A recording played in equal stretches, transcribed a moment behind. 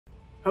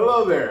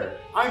Hello there,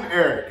 I'm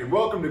Eric and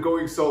welcome to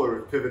Going Solar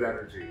with Pivot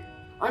Energy.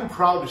 I'm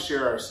proud to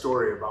share our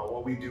story about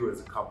what we do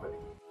as a company.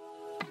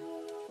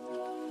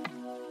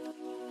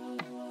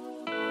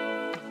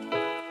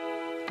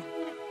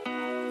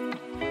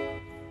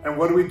 And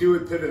what do we do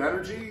with Pivot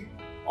Energy?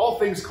 All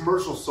things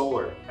commercial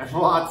solar, and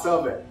lots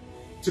of it.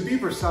 To be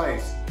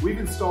precise, we've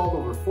installed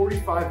over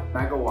 45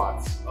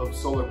 megawatts of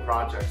solar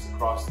projects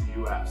across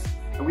the US,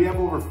 and we have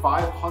over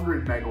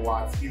 500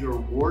 megawatts either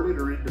awarded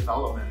or in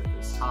development at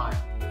this time.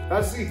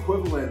 That's the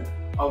equivalent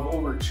of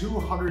over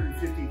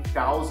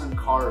 250,000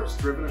 cars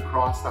driven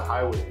across the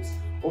highways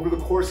over the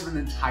course of an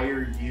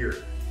entire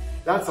year.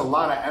 That's a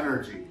lot of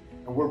energy,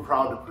 and we're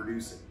proud to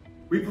produce it.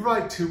 We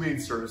provide two main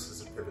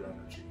services at Pivot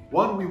Energy.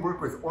 One, we work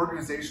with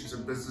organizations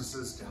and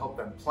businesses to help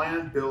them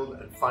plan, build,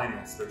 and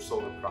finance their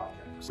solar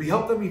projects. We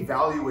help them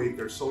evaluate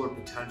their solar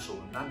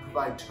potential and then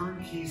provide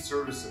turnkey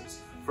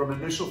services from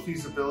initial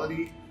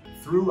feasibility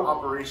through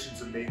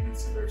operations and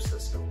maintenance of their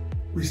system.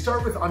 We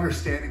start with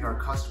understanding our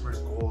customers'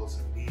 goals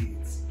and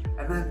needs,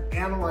 and then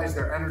analyze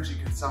their energy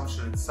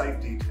consumption and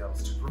site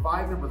details to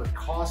provide them with a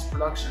cost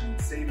production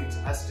and savings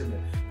estimate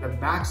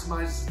that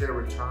maximizes their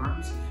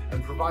returns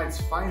and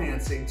provides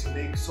financing to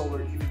make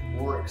solar even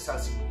more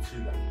accessible to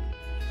them.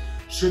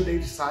 Should they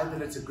decide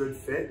that it's a good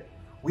fit,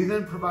 we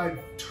then provide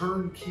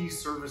turnkey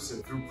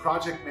services through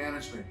project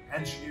management,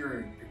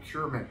 engineering,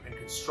 procurement, and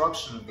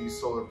construction of these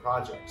solar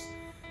projects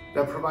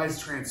that provides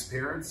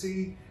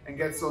transparency and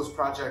gets those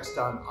projects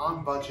done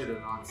on budget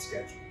and on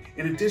schedule.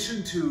 In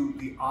addition to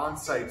the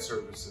on-site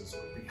services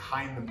or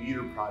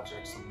behind-the-meter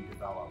projects that we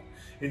develop,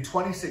 in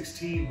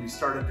 2016 we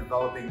started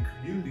developing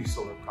community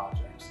solar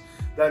projects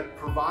that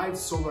provide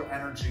solar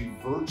energy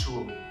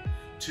virtually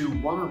to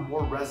one or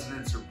more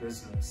residents or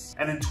business.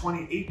 And in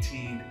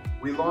 2018,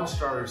 we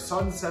launched our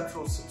Sun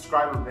Central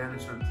subscriber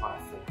management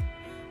platform,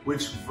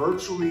 which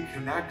virtually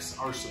connects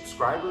our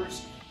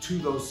subscribers to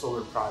those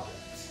solar projects.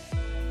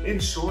 In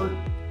short,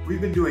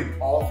 we've been doing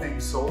all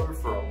things solar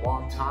for a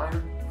long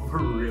time. We're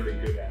really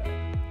good at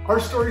it. Our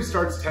story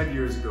starts 10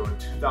 years ago in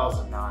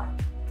 2009,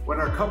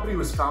 when our company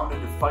was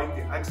founded to fight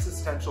the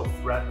existential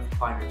threat of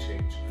climate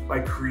change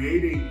by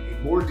creating a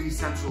more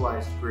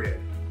decentralized grid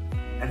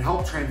and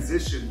help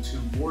transition to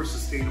more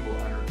sustainable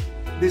energy.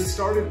 This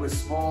started with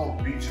small,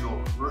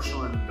 regional,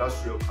 commercial, and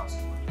industrial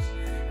customers.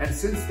 And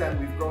since then,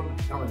 we've grown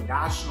to become a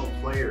national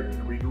player in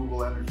the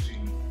renewable energy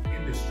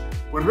industry.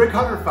 When Rick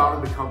Hunter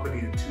founded the company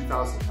in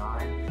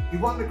 2009, he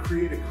wanted to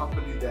create a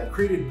company that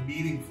created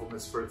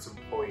meaningfulness for its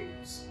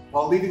employees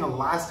while leaving a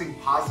lasting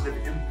positive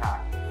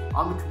impact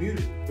on the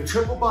community. The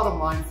triple bottom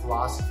line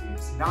philosophy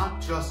is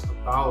not just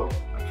about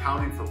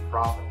accounting for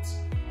profits,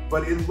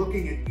 but in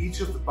looking at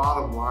each of the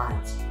bottom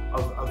lines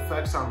of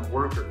effects on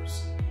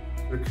workers,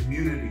 the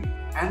community,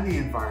 and the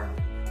environment.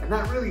 And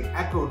that really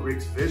echoed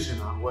Rick's vision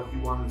on what he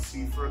wanted to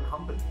see for a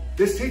company.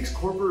 This takes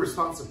corporate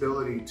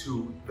responsibility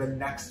to the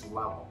next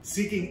level,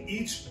 seeking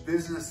each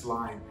business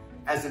line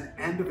as an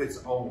end of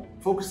its own,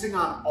 focusing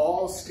on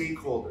all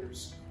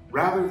stakeholders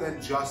rather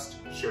than just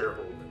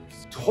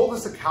shareholders. To hold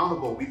us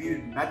accountable, we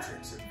needed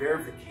metrics and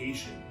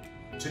verification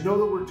to know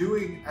that we're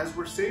doing as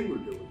we're saying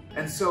we're doing.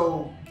 And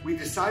so we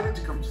decided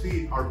to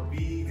complete our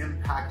B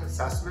impact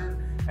assessment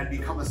and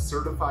become a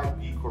certified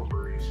B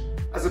Corporation.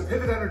 As a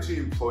Pivot Energy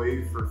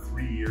employee for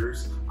 3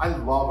 years, I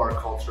love our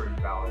culture and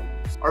values.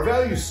 Our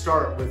values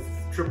start with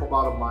triple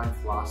bottom line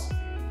philosophy,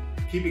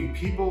 keeping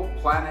people,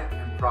 planet,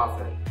 and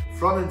profit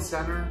front and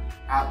center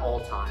at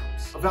all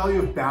times. A value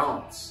of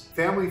balance,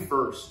 family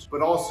first,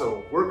 but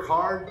also work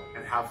hard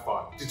and have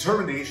fun.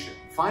 Determination,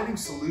 finding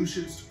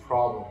solutions to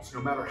problems,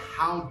 no matter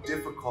how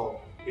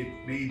difficult it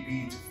may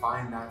be to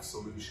find that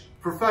solution.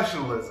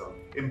 Professionalism,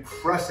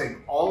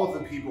 impressing all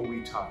of the people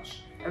we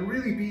touch, and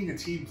really being a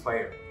team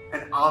player.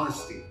 And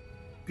honesty,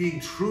 being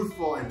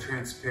truthful and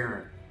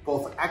transparent,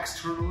 both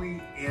externally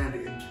and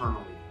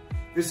internally.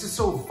 This is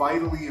so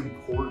vitally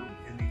important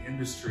in the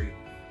industry,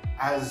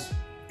 as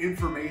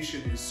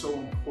information is so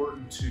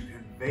important to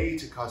convey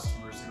to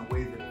customers in a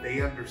way that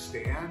they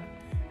understand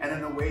and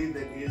in a way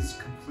that is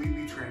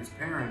completely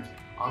transparent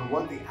on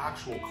what the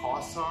actual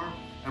costs are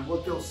and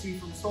what they'll see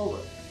from solar.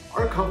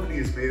 Our company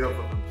is made up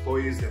of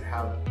employees that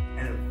have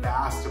a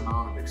vast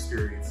amount of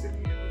experience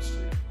in the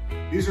industry.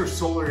 These are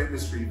solar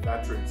industry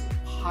veterans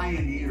and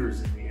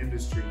pioneers in the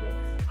industry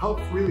that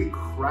helped really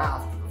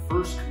craft the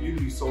first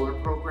community solar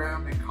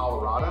program in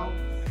Colorado,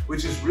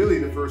 which is really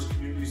the first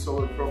community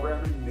solar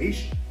program in the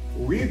nation.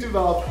 We've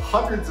developed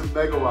hundreds of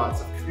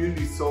megawatts of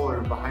community solar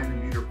and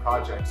behind-the-meter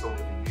projects over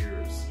the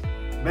years.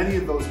 Many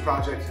of those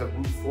projects have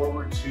moved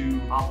forward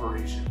to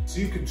operation,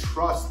 so you can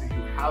trust that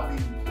you have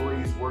the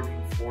employees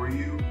working for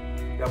you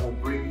that will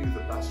bring you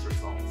the best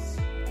results.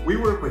 We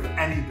work with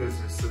any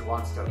business that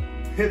wants to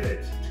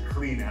pivot to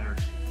clean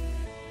energy.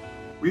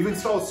 We've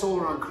installed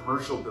solar on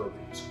commercial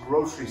buildings,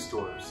 grocery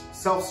stores,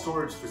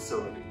 self-storage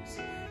facilities,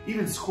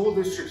 even school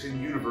districts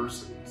and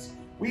universities.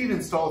 We've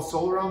installed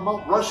solar on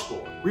Mount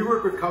Rushmore. We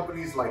work with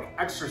companies like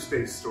Extra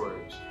Space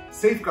Storage,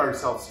 Safeguard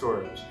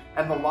Self-Storage,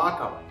 and The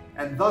Lockup.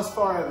 And thus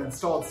far, I've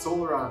installed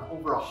solar on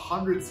over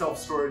 100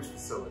 self-storage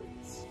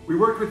facilities. We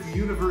worked with the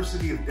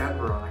University of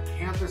Denver on a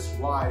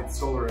campus-wide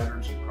solar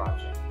energy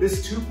project.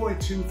 This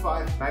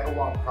 2.25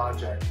 megawatt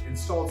project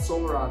installed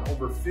solar on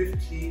over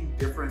 15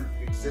 different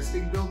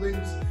existing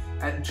buildings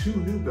and 2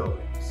 new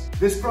buildings.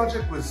 This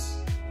project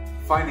was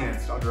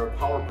financed under a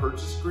power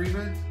purchase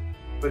agreement,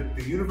 but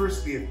the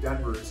University of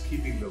Denver is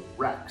keeping the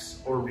RECs,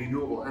 or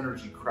renewable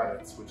energy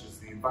credits, which is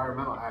the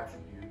environmental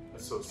attribute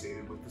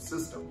associated with the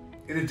system.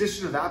 In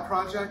addition to that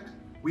project,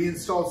 we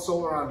installed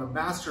solar on the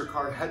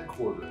MasterCard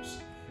headquarters,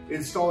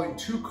 installing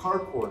 2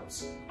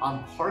 carports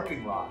on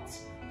parking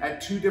lots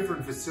at 2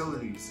 different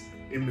facilities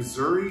in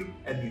Missouri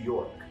and New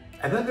York.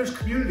 And then there's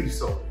community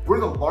solar. We're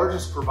the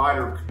largest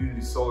provider of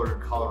community solar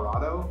in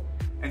Colorado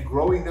and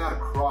growing that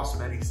across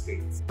many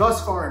states.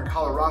 Thus far in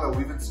Colorado,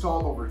 we've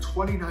installed over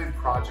 29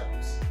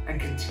 projects and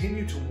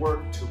continue to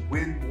work to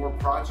win more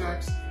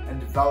projects and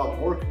develop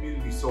more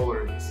community solar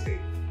in the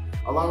state,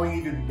 allowing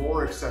even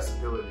more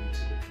accessibility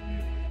to the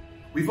community.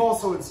 We've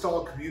also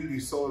installed community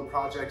solar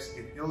projects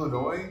in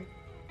Illinois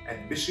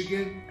and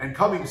Michigan, and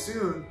coming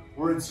soon,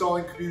 we're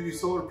installing community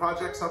solar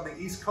projects on the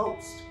East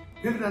Coast.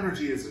 Pivot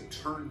Energy is a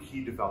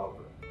turnkey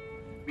developer,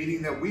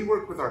 meaning that we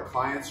work with our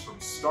clients from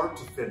start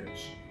to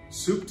finish,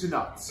 soup to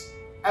nuts,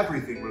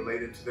 everything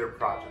related to their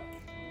project.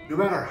 No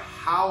matter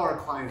how our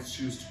clients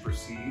choose to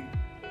proceed,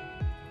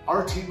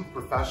 our team of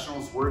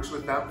professionals works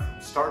with them from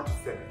start to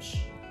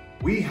finish.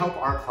 We help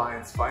our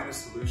clients find a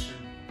solution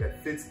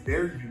that fits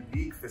their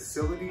unique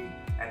facility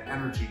and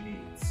energy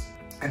needs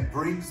and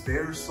brings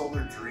their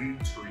solar dream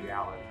to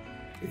reality.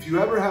 If you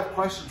ever have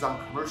questions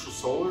on commercial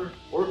solar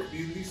or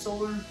community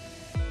solar,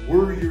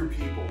 we're your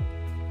people.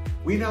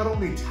 We not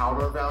only tout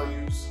our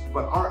values,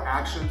 but our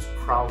actions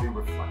proudly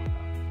reflect them.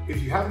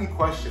 If you have any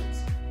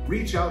questions,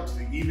 reach out to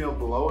the email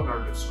below in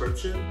our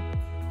description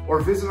or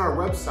visit our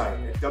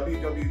website at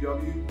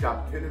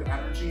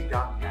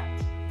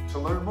www.pivotenergy.net to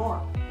learn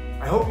more.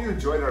 I hope you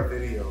enjoyed our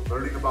video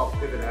learning about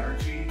Pivot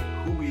Energy,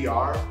 who we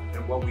are,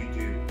 and what we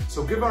do.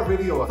 So give our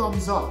video a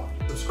thumbs up,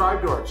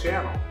 subscribe to our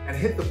channel, and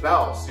hit the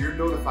bell so you're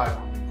notified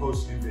when we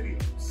post new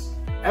videos.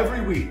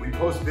 Every week we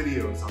post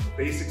videos on the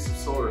basics of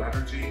solar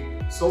energy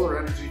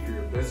for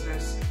your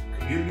business,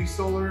 community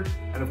solar,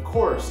 and of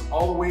course,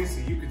 all the ways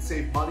that you can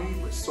save money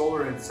with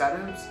solar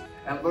incentives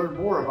and learn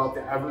more about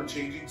the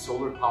ever-changing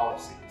solar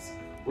policies.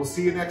 We'll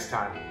see you next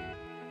time.